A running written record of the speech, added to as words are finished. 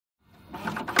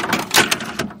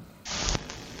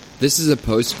This is a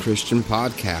post-Christian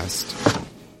podcast.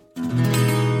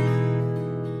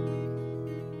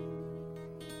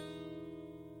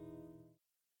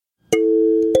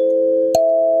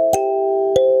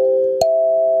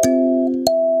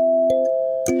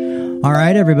 All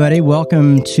right, everybody,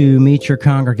 welcome to Meet Your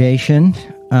Congregation.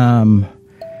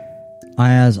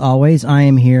 As always, I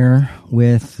am here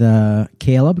with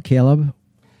Caleb. Caleb.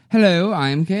 Hello,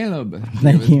 I'm Caleb.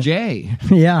 Thank you. Jay.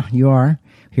 Yeah, you are.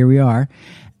 Here we are.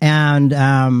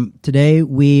 And today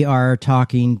we are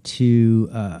talking to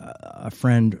a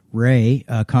friend, Ray,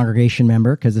 a congregation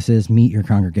member, because this is Meet Your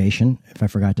Congregation, if I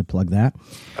forgot to plug that.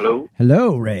 Hello.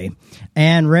 Hello, Ray.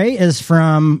 And Ray is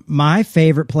from my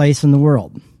favorite place in the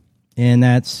world, and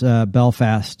that's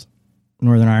Belfast,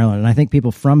 Northern Ireland. And I think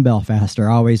people from Belfast are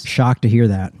always shocked to hear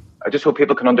that. I just hope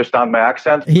people can understand my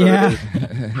accent. Yeah.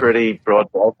 It is pretty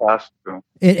broad Belfast. So.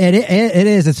 It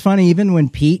is. It's funny, even when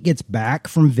Pete gets back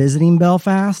from visiting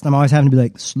Belfast, I'm always having to be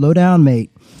like, slow down, mate.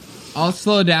 I'll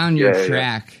slow down your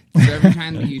track. So every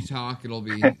time that you talk, it'll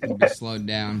be slowed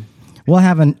down. We'll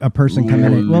have a person come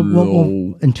in.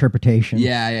 We'll interpretation.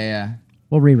 Yeah.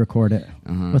 We'll re-record it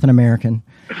with an American.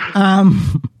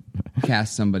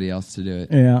 Cast somebody else to do it.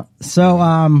 Yeah. So,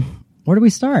 where do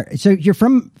we start? So you're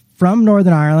from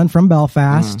Northern Ireland, from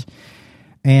Belfast,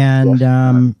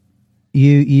 and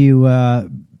you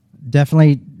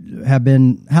definitely have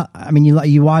been. I mean,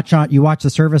 you watch the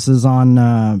services on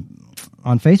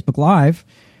Facebook Live,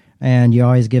 and you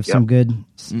always give some good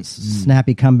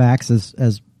snappy comebacks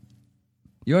as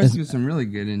you always give some really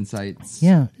good insights.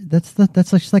 Yeah, that's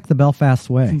just like the Belfast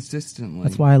way. Consistently.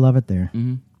 That's why I love it there.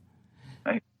 Mm-hmm.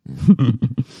 Right.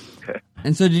 Okay.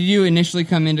 And so did you initially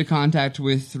come into contact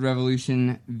with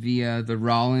Revolution via the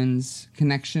Rollins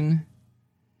connection?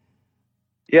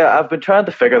 Yeah, I've been trying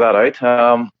to figure that out.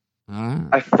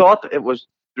 I thought it was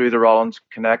through the Rollins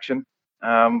connection,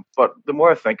 but the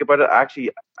more I think about it,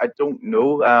 actually, I don't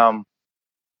know.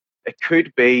 It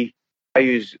could be I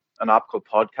use an app called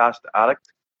Podcast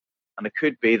Addict, and it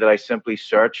could be that I simply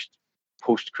searched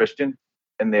post-Christian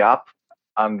in the app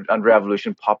and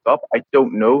Revolution popped up. I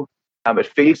don't know. It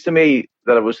feels to me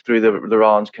that it was through the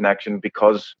Rollins connection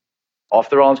because of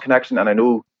the Rollins connection, and I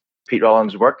know Pete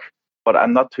Rollins' work, but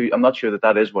I'm not sure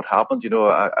that is what happened. You know,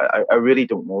 I really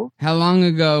don't know. How long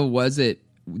ago was it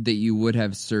that you would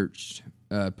have searched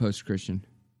post-Christian?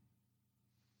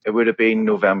 It would have been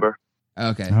November.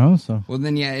 Okay. Oh, so well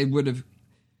then, yeah, it would have.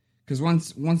 Because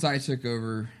once I took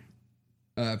over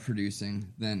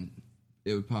producing, then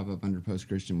it would pop up under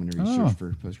post-Christian whenever you search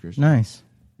for post-Christian. Nice.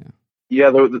 Yeah,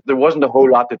 there wasn't a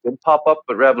whole lot that did pop up,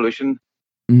 but Revolution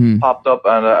popped up,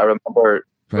 and I remember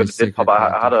when it did pop up.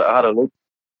 I had a look.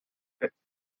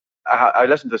 I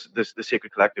listened to the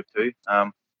Sacred Collective too,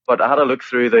 but I had a look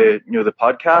through the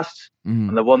podcasts,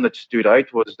 and the one that stood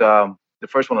out was the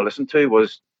first one I listened to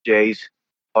was Jay's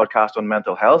podcast on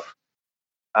mental health,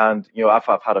 and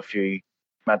I've had a few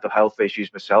mental health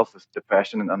issues myself with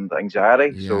depression and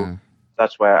anxiety, so.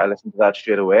 That's why I listened to that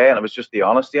straight away, and it was just the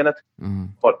honesty in it.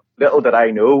 But little did I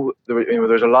know,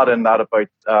 there's a lot in that about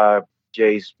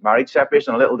Jay's marriage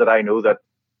separation, and little did I know that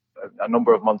a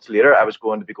number of months later I was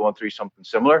going to be going through something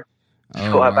similar.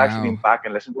 So I've actually been back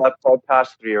and listened to that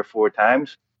podcast 3 or 4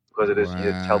 times because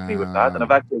it's helped me with that. And I've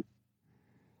actually,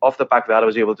 off the back of that, I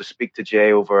was able to speak to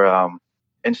Jay over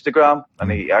Instagram,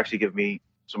 and he actually gave me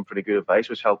some pretty good advice,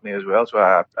 which helped me as well. So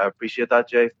I appreciate that,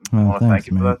 Jay. I want to thank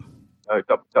you for that. It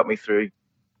got me through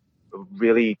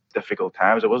really difficult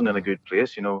times. I wasn't in a good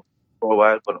place, for a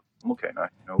while, but I'm okay now.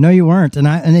 No, you weren't, and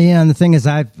the thing is,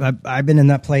 I've been in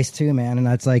that place too, man. And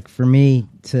that's like for me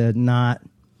to not.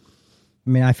 I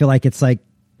mean, I feel like it's like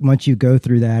once you go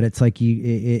through that, it's like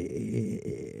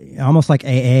almost like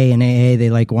AA. And AA, they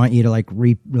like want you to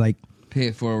pay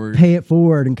it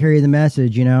forward and carry the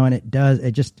message, and it does.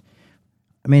 It just.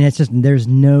 I mean, it's just, there's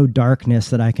no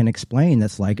darkness that I can explain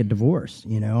that's like a divorce,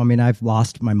 I mean, I've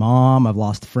lost my mom, I've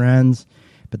lost friends,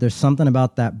 but there's something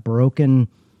about that broken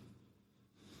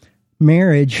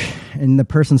marriage and the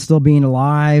person still being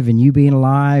alive and you being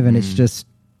alive, and it's just,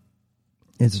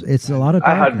 it's a lot of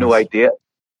darkness. I had no idea.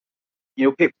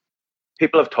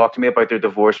 People have talked to me about their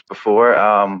divorce before,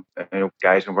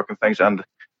 guys and working things, and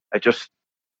I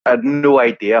had no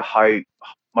idea how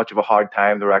much of a hard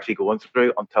time they were actually going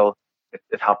through until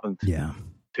it happened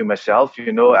to myself.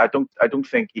 I don't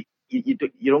think you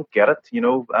don't get it,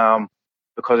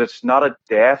 because it's not a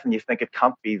death, and you think it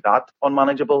can't be that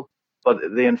unmanageable. But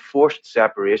the enforced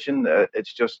separation,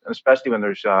 it's just, especially when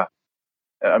there's,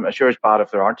 I'm sure it's bad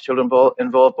if there aren't children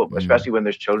involved, but especially when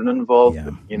there's children involved,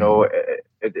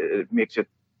 it makes it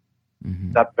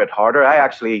that bit harder. I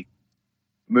actually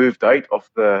moved out of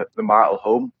the marital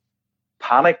home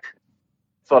panicked,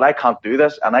 thought I can't do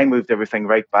this, and I moved everything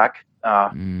right back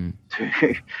to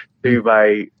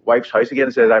my wife's house again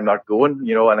and said I'm not going,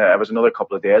 you know, and it was another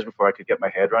couple of days before I could get my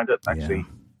head around it and actually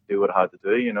do what I had to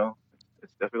do, you know.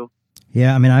 It's difficult.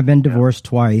 Yeah, I mean, I've been divorced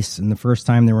twice, and the first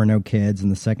time there were no kids,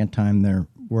 and the second time there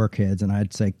were kids, and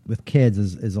I'd say with kids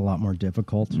is a lot more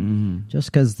difficult,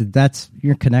 just because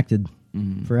you're connected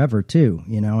forever too,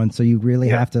 you know, and so you really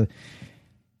have to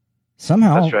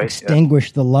somehow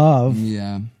extinguish the love,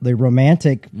 the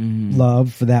romantic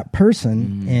love for that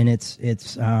person, and it's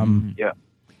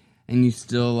and you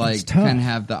still like kind of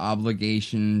have the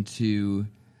obligation to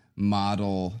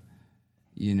model,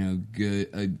 you know,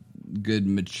 a good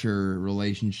mature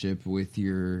relationship with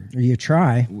your you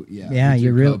try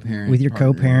with your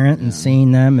co-parent and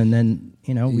seeing them, and then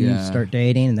you know we start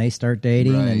dating and they start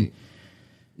dating, and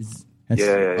it's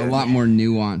a lot more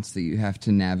nuance that you have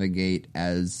to navigate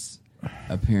as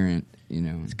a parent, you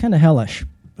know. It's kind of hellish,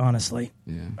 honestly.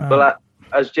 Well,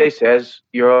 as Jay says,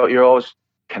 you're always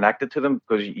connected to them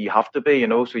because you have to be, you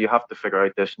know, so you have to figure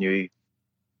out this new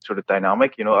sort of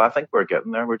dynamic, you know. I think we're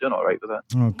getting there. We're doing all right with that.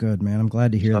 Oh, good, man. I'm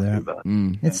glad to hear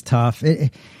that. It's tough.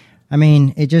 I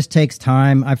mean, it just takes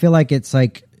time. I feel like it's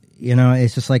like, you know,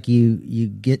 it's just like you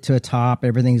get to a top,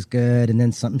 everything's good, and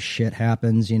then something shit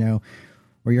happens, you know,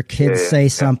 where your kids say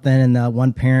something and the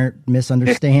one parent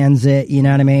misunderstands it, you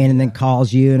know what I mean, and then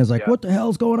calls you and is like, what the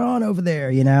hell's going on over there,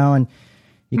 you know, and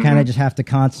you kind of just have to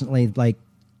constantly, like,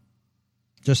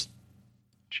 just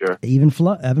ebb and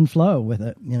flow with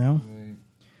it, you know.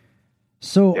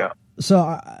 So,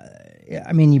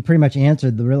 I mean, you pretty much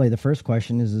answered the first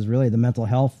question is really the mental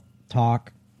health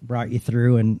talk brought you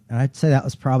through, and I'd say that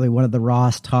was probably one of the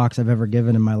rawest talks I've ever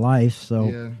given in my life. So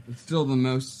yeah, it's still the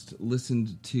most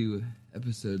listened to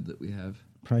episode that we have.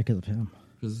 Probably because of him.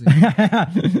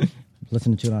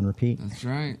 Listening to it on repeat. That's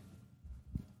right.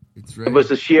 It's right. It was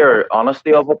the sheer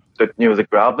honesty of it that, you know, that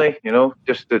grabbed me, you know,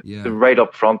 just the right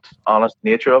up front, honest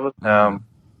nature of it. And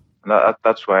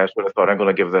that's why I sort of thought I'm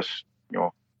going to give this, you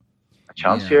know, a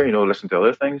chance here, you know, listen to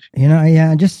other things. You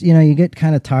know, just, you know, you get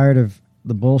kind of tired of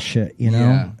the bullshit, you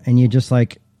know, and you just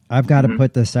like, I've got to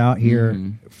put this out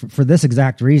here for this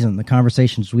exact reason. The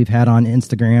conversations we've had on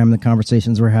Instagram, the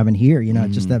conversations we're having here, you know,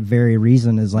 just that very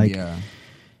reason is like,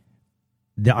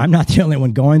 I'm not the only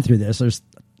one going through this. There's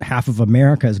half of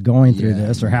America is going through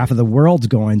this, or half of the world's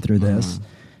going through this,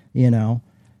 you know,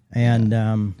 and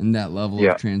that level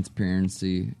of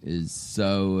transparency is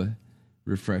so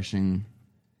refreshing,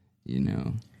 you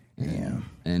know.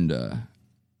 And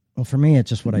well, for me, it's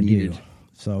just what I do.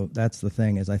 So that's the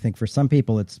thing is I think for some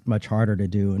people it's much harder to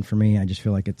do. And for me, I just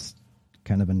feel like it's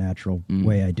kind of a natural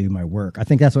way I do my work. I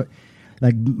think that's what,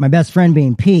 like my best friend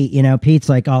being Pete, you know, Pete's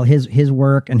like all his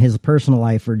work and his personal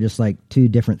life are just like two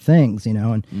different things, you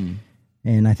know,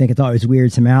 and I think it's always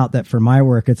weirds him out that for my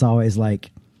work, it's always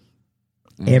like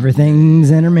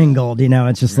everything's intermingled, you know,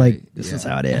 it's just like, this is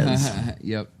how it is.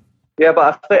 Yeah,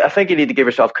 but I think you need to give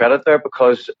yourself credit there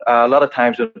because a lot of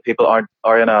times when people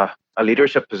are in a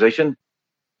leadership position,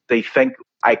 they think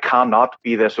I cannot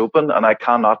be this open and I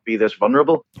cannot be this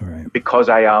vulnerable because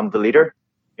I am the leader.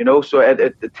 You know, so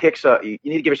it takes you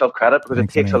need to give yourself credit because it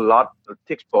takes a lot. It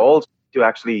takes balls to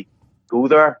actually go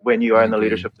there when you are in a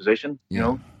leadership position. You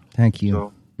know. Thank you.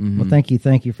 So, well, thank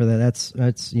you for that.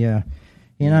 That's You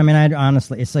know, I mean, I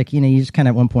honestly, it's like, you know, you just kind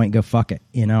of at one point go fuck it.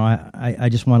 You know, I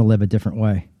just want to live a different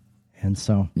way, and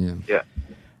so You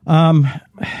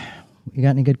got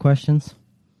any good questions?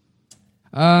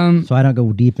 So I don't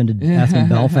go deep into asking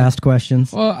Belfast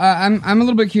questions. Well, I'm a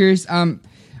little bit curious. I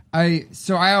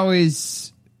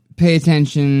always pay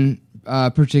attention,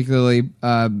 particularly.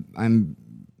 I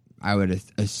would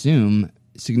assume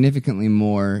significantly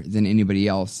more than anybody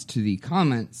else to the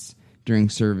comments during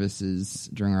services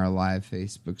during our live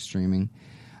Facebook streaming.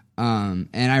 And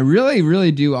I really,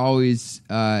 really do always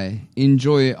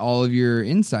enjoy all of your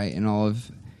insight and all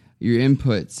of your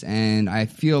inputs. And I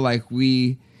feel like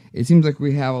it seems like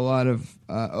we have a lot of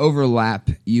overlap,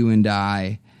 you and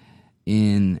I,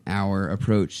 in our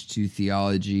approach to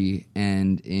theology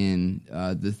and in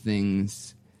the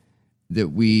things that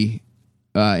we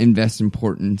invest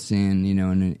importance in, you know,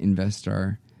 and invest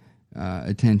our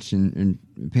attention and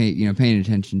paying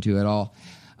attention to at all.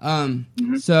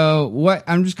 So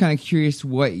I'm just kind of curious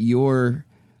what your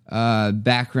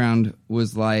background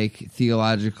was like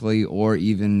theologically, or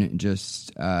even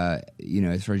just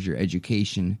as far as your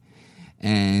education,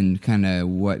 and kind of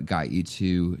what got you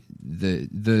to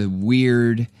the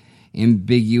weird,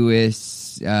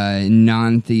 ambiguous,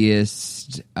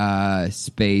 non-theist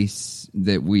space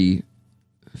that we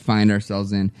find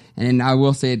ourselves in. And I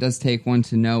will say it does take one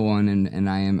to know one, and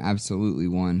I am absolutely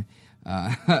one.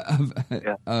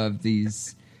 of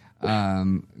these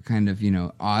kind of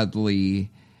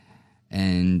oddly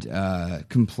and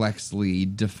complexly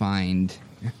defined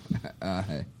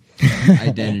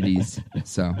identities.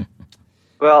 So,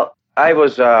 well, I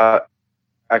was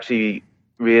actually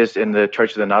raised in the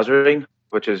Church of the Nazarene,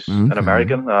 which is an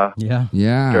American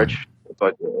church,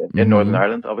 but in Northern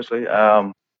Ireland, obviously.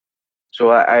 So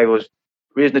I was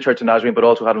raised in the Church of the Nazarene, but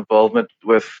also had involvement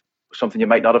with something you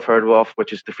might not have heard of,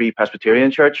 which is the Free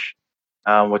Presbyterian Church,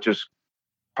 which is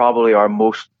probably our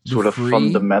most sort of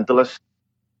fundamentalist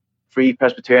Free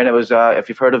Presbyterian. It was, if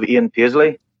you've heard of Ian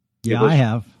Paisley. Yeah, I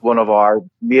have. One of our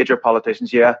major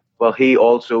politicians, yeah. Well, he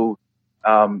also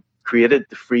created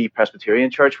the Free Presbyterian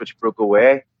Church, which broke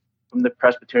away from the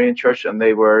Presbyterian Church, and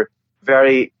they were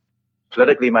very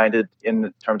politically minded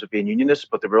in terms of being unionists,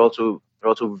 but they're also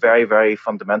very, very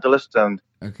fundamentalist. And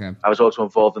I was also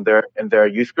involved in their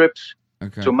youth groups.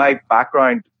 So my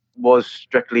background was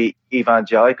strictly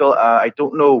evangelical. I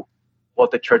don't know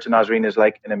what the Church of Nazarene is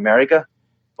like in America,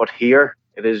 but here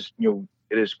it is. It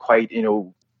is quite.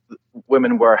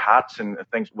 Women wear hats and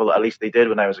things. Well, at least they did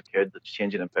when I was a kid. It's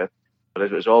changing a bit, but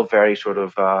it was all very sort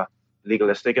of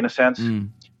legalistic in a sense.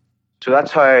 So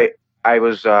that's how I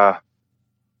was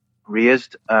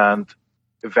raised, and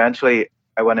eventually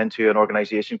I went into an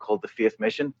organization called the Faith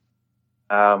Mission.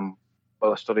 Well,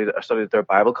 I studied at their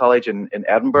Bible college in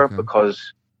Edinburgh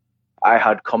because I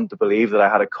had come to believe that I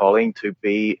had a calling to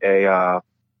be an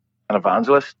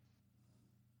evangelist.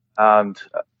 And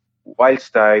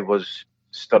whilst I was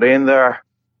studying there,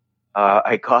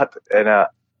 I got in a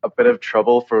bit of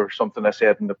trouble for something I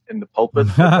said in the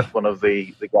pulpit at one of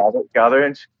the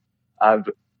gatherings. And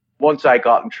once I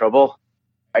got in trouble,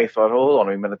 I thought, hold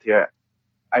on a minute here.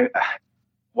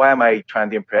 Why am I trying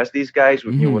to impress these guys?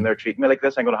 When they're treating me like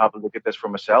this, I'm going to have to look at this for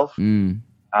myself. And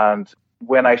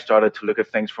when I started to look at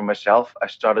things for myself, I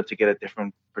started to get a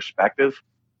different perspective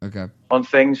on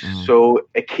things. So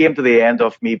it came to the end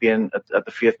of me being at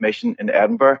the Faith Mission in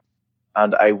Edinburgh,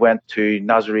 and I went to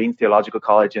Nazarene Theological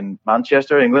College in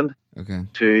Manchester, England,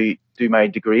 to do my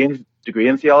degree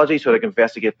in theology, so I could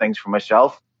investigate things for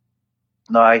myself.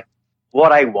 Now,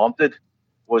 what I wanted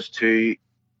was to,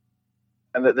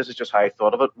 and this is just how I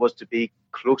thought of it, was to be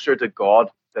closer to God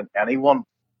than anyone.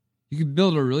 You could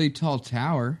build a really tall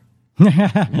tower.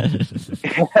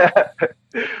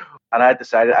 And I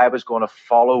decided I was going to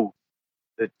follow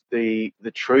the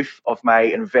truth of my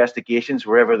investigations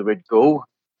wherever they would go.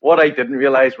 What I didn't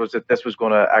realize was that this was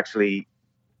going to actually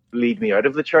lead me out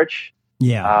of the church.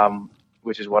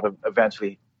 Which is what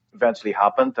eventually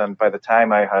happened. And by the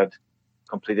time I had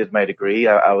completed my degree,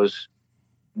 I was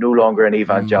no longer an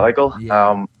evangelical.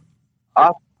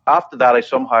 After that, I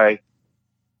somehow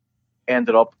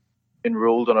ended up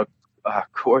enrolled on a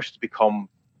course to become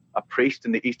a priest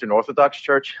in the Eastern Orthodox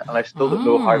Church, and I still don't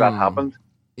know how that happened.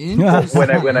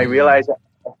 When I realized,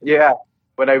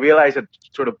 when I realized I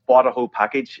sort of bought a whole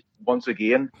package once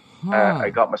again, I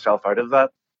got myself out of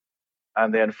that,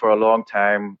 and then for a long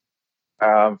time,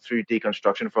 through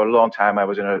deconstruction, for a long time I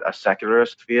was in a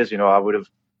secularist phase. I would have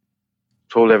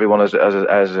told everyone as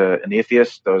an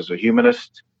atheist, as a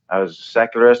humanist, as a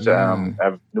secularist, I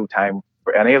have no time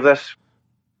for any of this.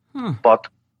 But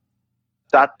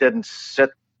that didn't sit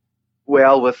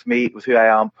well with me, with who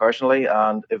I am personally,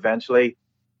 and eventually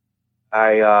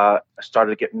I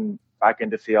started getting back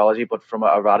into theology, but from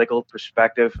a radical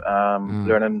perspective,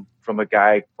 learning from a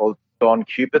guy called Don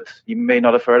Cupid. You may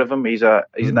not have heard of him. He's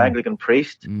an Anglican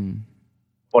priest,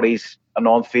 but he's a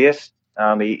non-theist,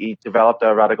 and he developed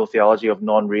a radical theology of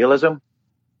non-realism,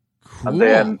 and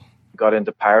then got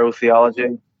into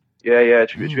pyrotheology.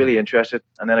 It's really interesting.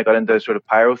 And then I got into sort of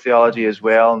pyrotheology as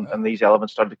well, and these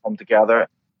elements started to come together.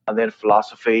 And then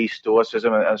philosophy,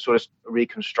 Stoicism, and sort of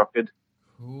reconstructed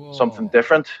something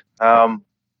different. Now,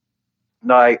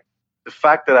 the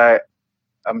fact that I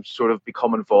am sort of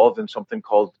become involved in something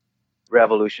called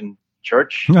Revolution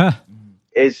Church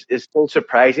is still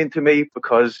surprising to me,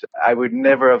 because I would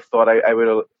never have thought I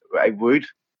would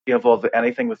be involved in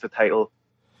anything with the title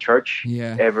church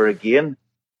ever again.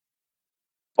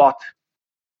 But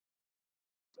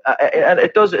and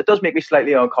it does make me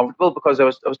slightly uncomfortable, because I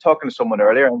was talking to someone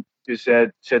earlier who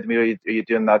said to me, "Are you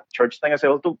doing that church thing?" I said,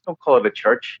 "Well, don't call it a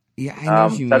church. Yeah, I know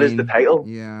what you that mean. is the title.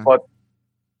 Yeah,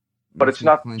 but it's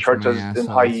not church as in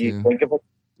how you think of it.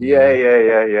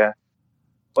 Yeah.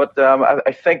 But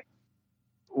I think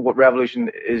what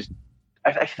Revolution is,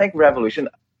 I think Revolution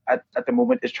at the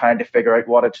moment is trying to figure out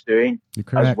what it's doing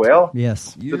as well.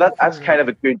 Yes. So that's kind of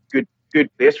a good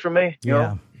place for me. You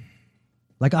know?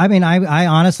 Like, I mean, I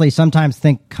honestly sometimes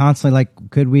think constantly, like,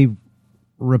 could we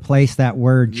replace that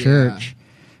word church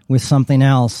with something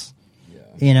else,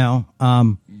 you know,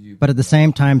 but at the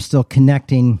same time still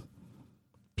connecting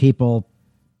people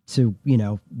to, you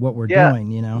know, what we're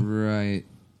doing, you know. Right.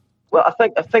 Well, I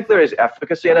think there is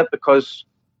efficacy in it because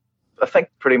I think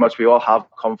pretty much we all have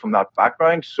come from that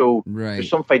background. So there's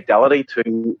some fidelity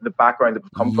to the background that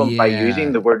we've come from by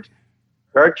using the word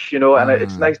church, you know, and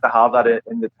it's nice to have that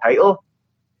in the title.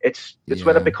 It's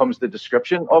when it becomes the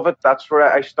description of it. That's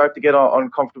where I start to get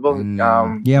uncomfortable.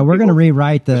 We're going to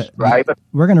rewrite the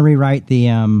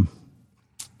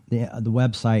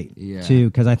website too,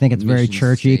 because I think it's very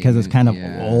churchy because it's kind of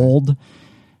old,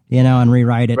 you know, and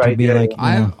rewrite it to be like, you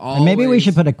know, and maybe we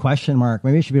should put a question mark.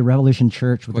 Maybe it should be Revolution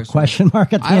Church with a question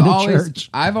mark at the end of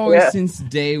church. I've always, since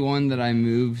day one that I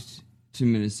moved to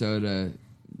Minnesota,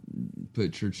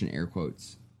 put church in air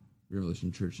quotes.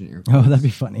 Revolution Church in air quotes. Oh, that'd be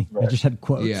funny. I just had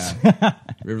quotes. Yeah.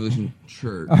 Revolution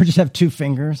Church. Or just have two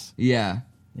fingers. Yeah.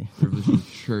 Revolution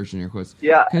Church in air quotes.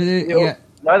 Yeah.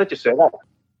 Now that you say that,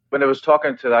 when I was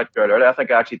talking to that girl earlier, I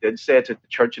think I actually did say it's a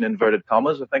church in inverted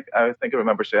commas. I think I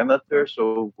remember saying that there.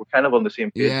 So we're kind of on the same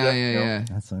page. Yeah.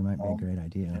 That might be a great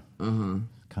idea.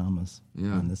 Commas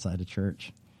on the side of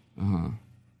church.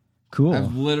 Cool.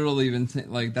 I've literally been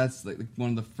that's like one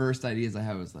of the first ideas I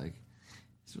have was like,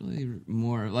 it's really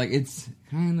more like it's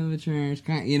kind of a church,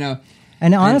 you know.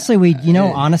 And honestly,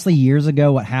 honestly, years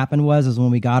ago, what happened was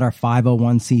when we got our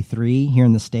 501c3 here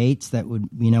in the States, that would,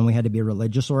 you know, we had to be a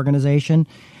religious organization.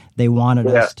 They wanted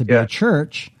us to be a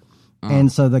church. And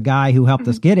so the guy who helped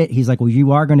us get it, he's like, well,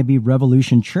 you are going to be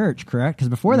Revolution Church, correct? Because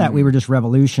before that, we were just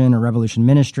Revolution or Revolution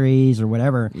Ministries or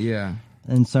whatever. Yeah.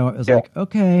 And so it was like,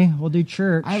 okay, we'll do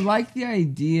church. I like the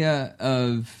idea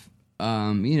of,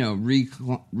 you know,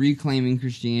 reclaiming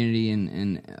Christianity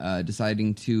and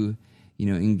deciding to,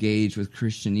 you know, engage with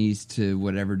Christianese to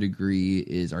whatever degree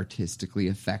is artistically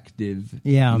effective,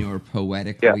 you know, or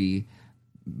poetically,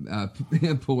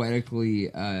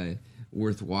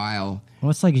 worthwhile.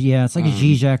 Well, it's like, a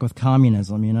Zizek with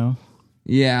communism, you know?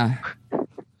 Yeah.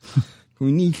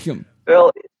 We need some.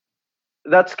 Well,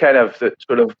 that's kind of the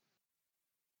sort of,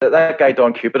 that guy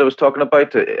Don Cupid I was talking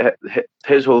about,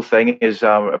 his whole thing is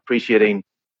appreciating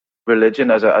religion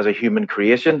as a human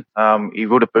creation. He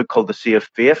wrote a book called The Sea of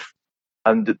Faith,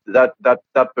 and that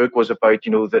book was about,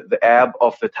 you know, the ebb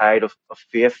of the tide of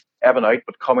faith ebbing out,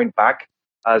 but coming back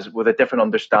as with a different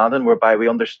understanding, whereby we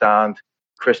understand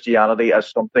Christianity as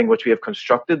something which we have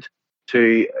constructed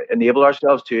to enable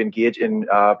ourselves to engage in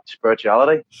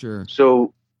spirituality. Sure.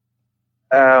 So,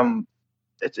 I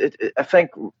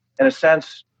think, in a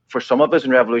sense, for some of us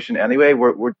in Revolution anyway,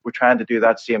 we're trying to do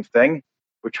that same thing.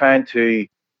 We're trying to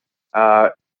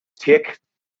take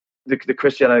the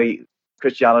Christianity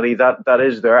that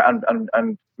is there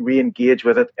and re-engage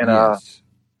with it in a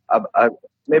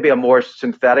maybe a more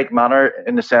synthetic manner,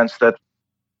 in the sense that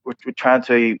we're trying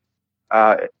to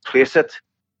place it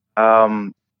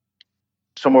somewhere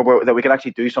that we can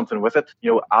actually do something with it.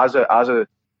 You know, as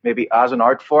an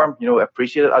art form. You know,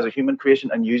 appreciate it as a human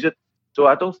creation and use it. So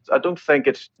I don't think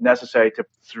it's necessary to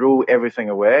throw everything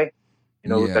away, you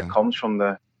know, that comes from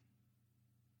the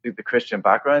Christian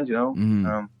background, you know. We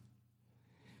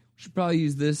should probably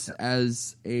use this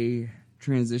as a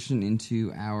transition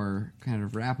into our kind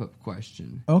of wrap-up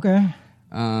question. Okay.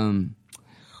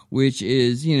 Which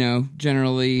is, you know,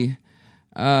 generally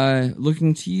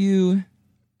looking to you,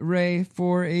 Ray,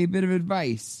 for a bit of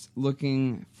advice,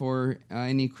 looking for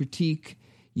any critique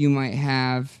you might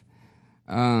have,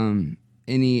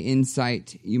 any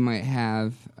insight you might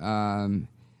have,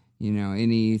 you know,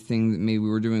 anything that maybe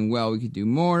we're doing well we could do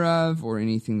more of, or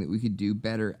anything that we could do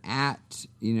better at.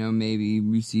 You know, maybe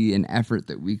we see an effort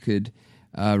that we could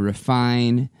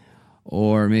refine,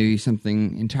 or maybe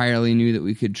something entirely new that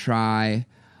we could try.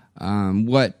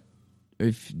 Do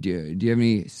you have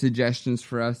any suggestions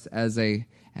for us as a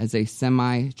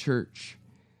semi-church?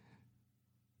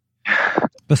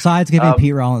 Besides giving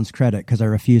Pete Rollins credit, because I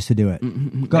refuse to do it.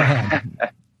 Go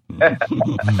ahead.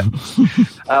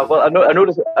 Well, I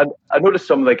noticed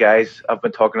some of the guys have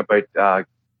been talking about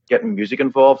getting music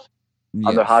involved,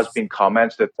 and there has been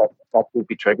comments that would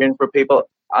be triggering for people.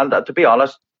 And to be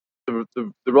honest,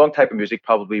 the wrong type of music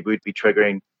probably would be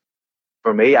triggering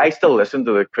for me. I still listen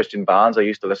to the Christian bands I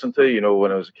used to listen to, you know,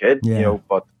 when I was a kid, you know,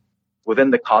 but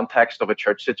within the context of a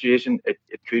church situation, it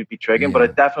could be triggering. Yeah. But I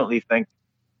definitely think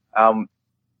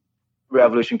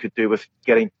Revolution could do with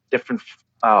getting different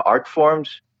art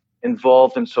forms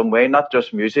involved in some way, not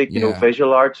just music, you know,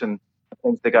 visual arts and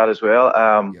things like that as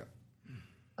well.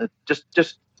 Just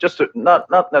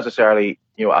not necessarily,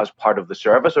 you know, as part of the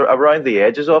service or around the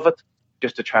edges of it,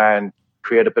 just to try and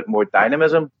create a bit more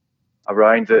dynamism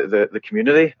around the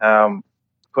community.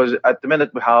 because at the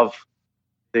minute we have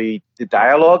the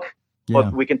dialogue,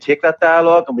 but we can take that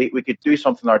dialogue and we could do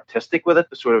something artistic with it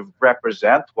to sort of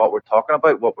represent what we're talking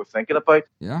about, what we're thinking about,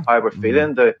 how we're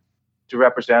feeling, to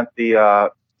represent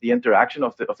the interaction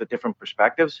of the different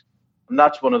perspectives. And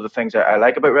that's one of the things I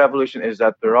like about Revolution, is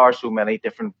that there are so many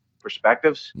different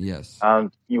perspectives. Yes.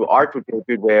 And art would be a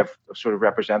good way of sort of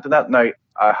representing that. Now,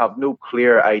 I have no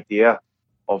clear idea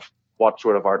of what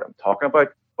sort of art I'm talking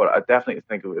about, but I definitely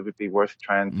think it would be worth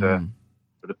trying to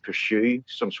sort of pursue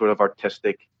some sort of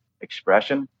artistic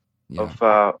expression of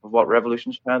what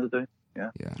Revolution's trying to do.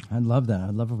 Yeah. I'd love that.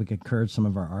 I'd love if we could encourage some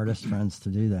of our artist friends to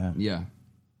do that. Yeah.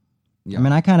 I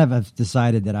mean, I kind of have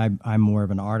decided that I'm more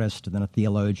of an artist than a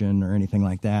theologian or anything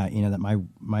like that. You know, that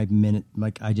my minute,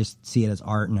 like, I just see it as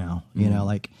art now. You know,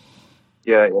 like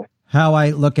how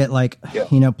I look at, like,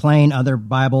 you know, playing other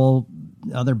books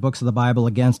of the Bible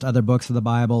against other books of the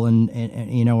Bible,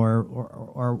 and you know,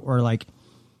 or like,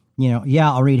 you know,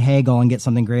 I'll read Hegel and get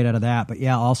something great out of that, but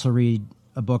I'll also read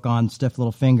a book on stiff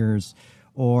little fingers,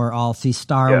 or I'll see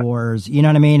Star Wars, you know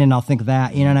what I mean? And I'll think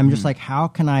that, you know, and I'm just like, how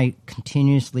can I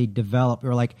continuously develop?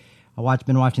 Or like,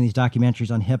 been watching these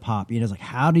documentaries on hip hop, you know, it's like,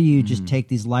 how do you just take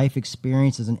these life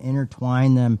experiences and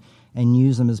intertwine them and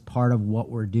use them as part of what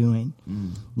we're doing?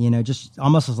 You know, just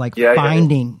almost as like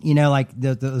finding, you know, like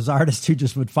those artists who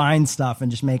just would find stuff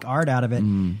and just make art out of it.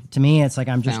 To me, it's like,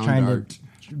 I'm just trying to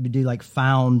do like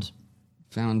found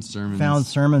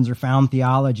sermons or found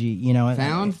theology, you know.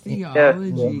 Found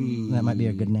theology. That might be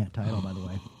a good title, by the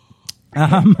way.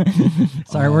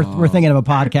 Sorry, we're thinking of a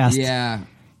podcast. Yeah,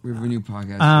 we have a new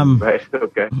podcast. Right.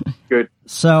 Okay. Good.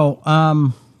 So,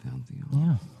 Found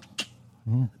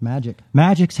theology.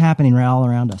 Magic's happening right all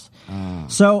around us.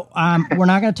 So, we're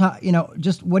not going to talk. You know,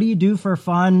 just what do you do for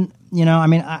fun? You know, I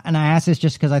mean, and I ask this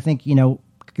just because I think, you know,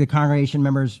 the congregation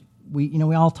members, we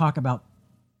all talk about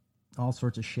all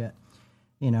sorts of shit.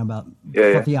 You know, about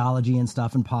theology and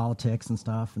stuff and politics and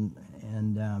stuff.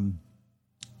 And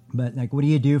but like, what do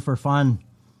you do for fun?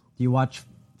 Do you watch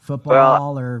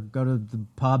football or go to the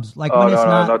pubs? Like when it's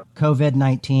not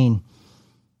COVID-19.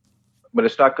 But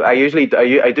it's not, I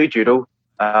do judo.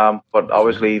 But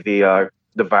obviously the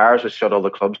virus has shut all the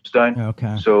clubs down.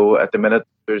 Okay. So at the minute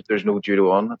there's no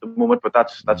judo on at the moment, but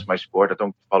that's my sport. I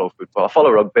don't follow football. I follow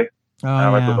rugby.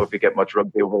 I don't know if you get much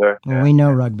rugby over there. Well, we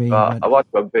know rugby. I watch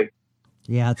rugby.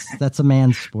 Yeah, that's a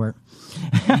man's sport.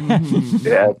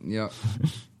 Yeah. Yeah.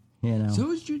 You know.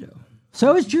 So is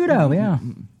judo. Yeah.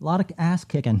 A lot of ass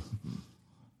kicking.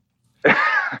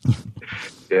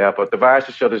 Yeah, but the virus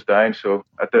has shut us down. So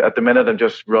at the minute, I'm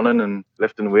just running and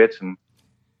lifting weights and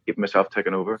keeping myself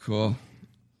taken over. Cool.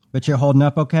 But you're holding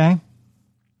up okay?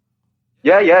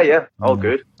 Yeah. All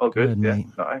good. Good, Yeah. mate.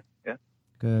 Yeah.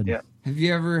 Good. Yeah. Have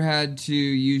you ever had to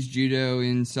use judo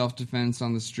in self-defense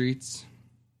on the streets?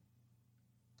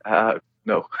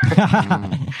 No.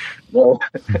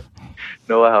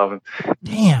 No, I haven't.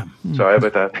 Damn. Sorry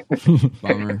about that.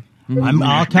 Bummer.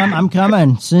 I'm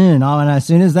coming soon. As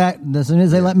soon as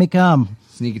they let me come.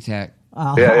 Sneak attack.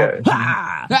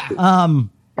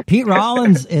 Pete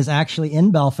Rollins is actually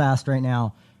in Belfast right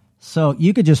now, so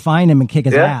you could just find him and kick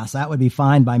his ass. That would be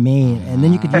fine by me, and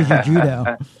then you could use your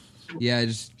judo. Yeah,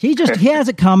 he has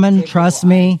it coming. Trust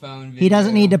me, he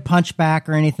doesn't need to punch back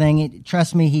or anything.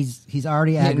 Trust me, he's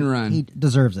already hit and run. He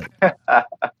deserves it.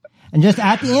 And just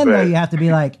at the end though, you have to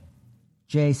be like,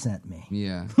 Jay sent me.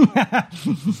 Yeah.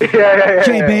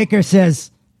 Jay Baker says,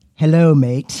 "Hello,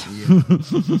 mate."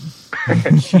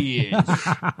 Cheers.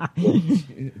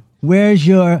 Where's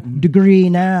your degree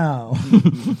now?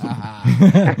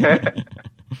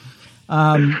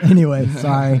 Anyway,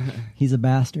 sorry. He's a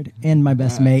bastard and my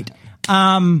best mate.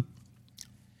 Well,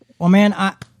 man,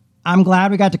 I'm glad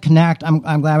we got to connect.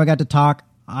 I'm glad we got to talk.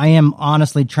 I am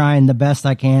honestly trying the best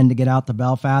I can to get out to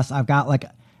Belfast. I've got like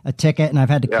a ticket and I've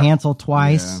had to cancel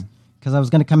twice because I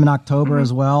was going to come in October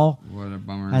as well. What a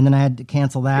bummer. And then I had to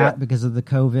cancel that because of the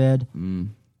COVID.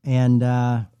 And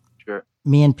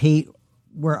me and Pete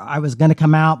I was going to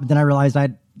come out, but then I realized I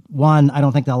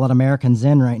don't think they'll let Americans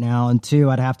in right now. And two,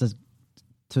 I'd have to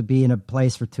be in a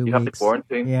place for 2 weeks. You have to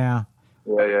quarantine? Yeah.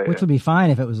 Which would be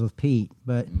fine if it was with Pete,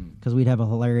 but because we'd have a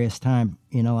hilarious time,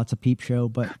 you know, lots of peep show,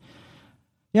 but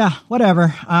yeah,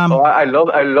 whatever. I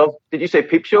love, did you say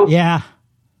Peep Show? Yeah.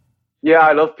 Yeah,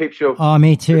 I love Peep Show. Oh,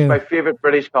 me too. It's my favorite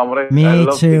British comedy. Me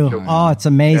too. Oh, it's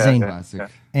amazing. Classic.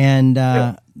 And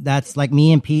that's like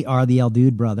me and Pete are the El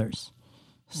Dude brothers.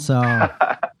 So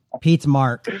Pete's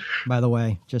Mark, by the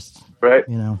way, just, right.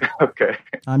 You know, okay.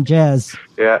 I'm Jez.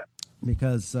 Yeah.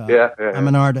 Because I'm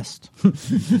an artist.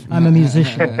 I'm a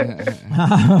musician.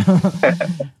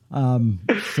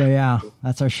 So yeah,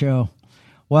 that's our show.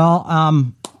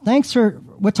 Well, thanks for.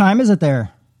 What time is it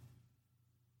there?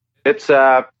 It's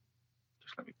just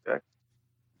let me check.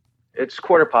 It's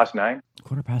 9:15.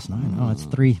 9:15. Oh, it's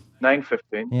 3.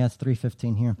 9:15. Yeah, it's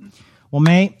 3:15 here. Well,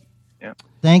 mate. Yeah.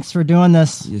 Thanks for doing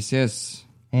this. Yes.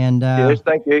 And yes,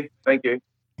 thank you.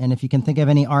 And if you can think of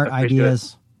any art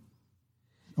ideas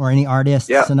or any artists,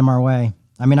 send them our way.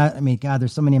 I mean, God,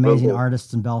 there's so many amazing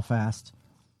artists in Belfast.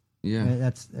 Yeah,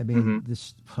 this. I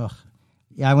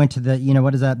went to the,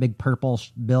 what is that big purple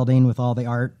building with all the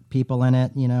art people in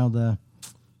it? It's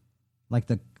like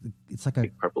a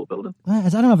big purple building. I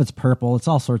don't know if it's purple. It's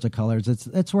all sorts of colors.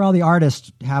 It's where all the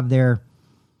artists have their.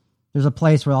 There's a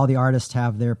place where all the artists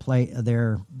have their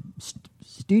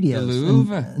studios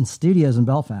and studios in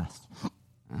Belfast.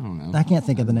 I don't know. I can't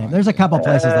think of the name. There's a couple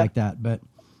places like that, but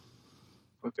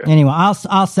okay. Anyway,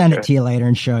 I'll send it to you later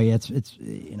and show you. It's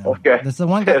okay. There's the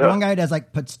one guy who does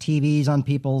puts TVs on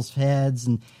people's heads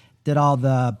and did all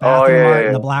the bathroom art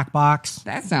in the black box.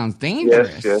 That sounds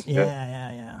dangerous. Yes.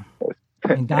 Yeah.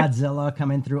 And Godzilla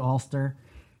coming through Ulster,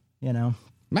 Yeah.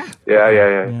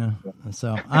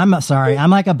 So I'm sorry. I'm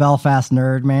like a Belfast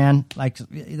nerd, man. Like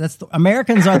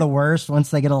Americans are the worst. Once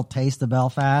they get a little taste of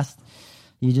Belfast,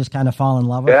 you just kind of fall in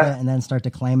love with it and then start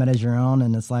to claim it as your own.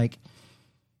 And it's like,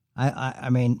 I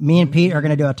mean, me and Pete are going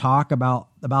to do a talk about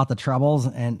the Troubles,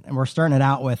 and we're starting it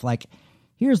out with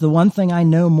here's the one thing I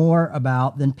know more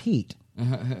about than Pete,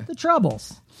 the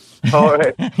Troubles. All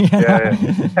right.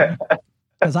 Yeah.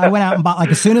 Because I went out and bought,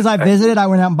 as soon as I visited, I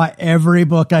went out and bought every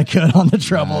book I could on the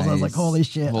Troubles. Nice. I was like, holy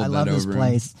shit, Hold I love this over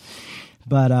place.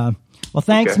 But, well,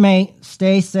 thanks, mate.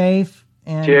 Stay safe.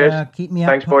 And cheers. Keep me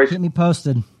thanks, boys. Keep me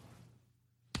posted.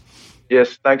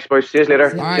 Yes, thanks, boys. See you later.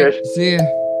 All Cheers. right, see ya.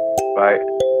 Bye.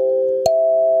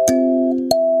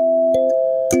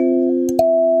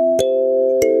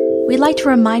 We'd like to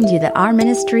remind you that our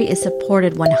ministry is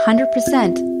supported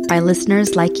 100% by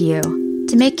listeners like you.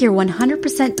 To make your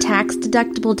 100%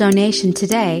 tax-deductible donation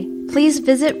today, please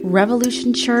visit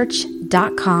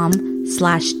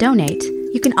revolutionchurch.com/donate.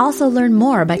 You can also learn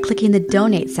more by clicking the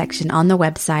donate section on the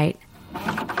website.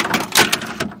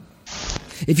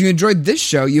 If you enjoyed this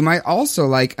show, you might also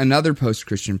like another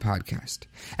post-Christian podcast,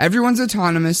 Everyone's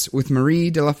Autonomous with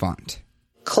Marie Delafont.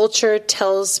 Culture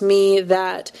tells me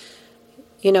that,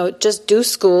 just do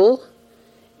school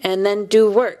and then do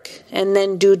work and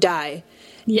then do die.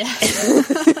 Yeah.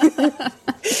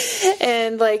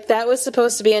 And that was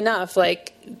supposed to be enough. I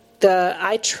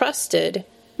trusted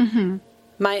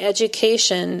my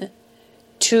education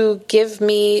to give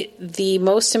me the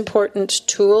most important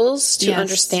tools to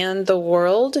understand the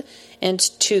world and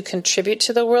to contribute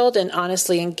to the world and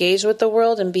honestly engage with the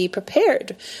world and be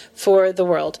prepared for the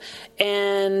world.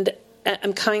 And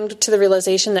I'm coming to the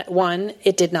realization that, one,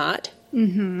 it did not.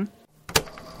 Mm-hmm.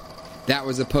 That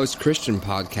was a post-Christian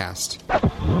podcast.